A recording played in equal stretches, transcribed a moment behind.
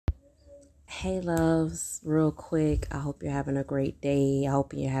Hey loves, real quick, I hope you're having a great day. I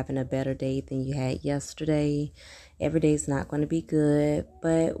hope you're having a better day than you had yesterday. Every day's not going to be good,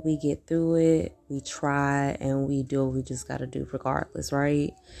 but we get through it, we try, and we do what we just got to do regardless,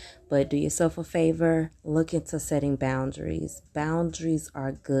 right? But do yourself a favor, look into setting boundaries. Boundaries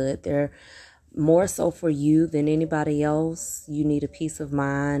are good. They're more so for you than anybody else. You need a peace of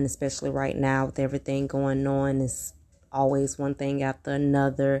mind, especially right now with everything going on. It's always one thing after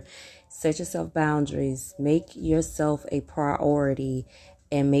another. Set yourself boundaries. Make yourself a priority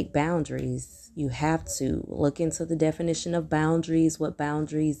and make boundaries. You have to look into the definition of boundaries, what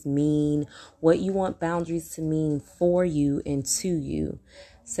boundaries mean, what you want boundaries to mean for you and to you.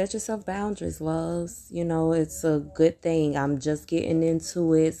 Set yourself boundaries, loves. You know, it's a good thing. I'm just getting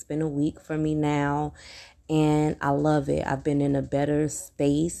into it. It's been a week for me now, and I love it. I've been in a better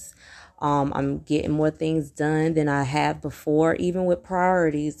space. I'm getting more things done than I have before. Even with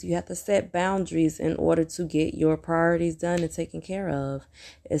priorities, you have to set boundaries in order to get your priorities done and taken care of.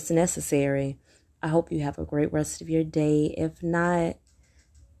 It's necessary. I hope you have a great rest of your day. If not,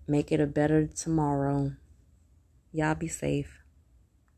 make it a better tomorrow. Y'all be safe.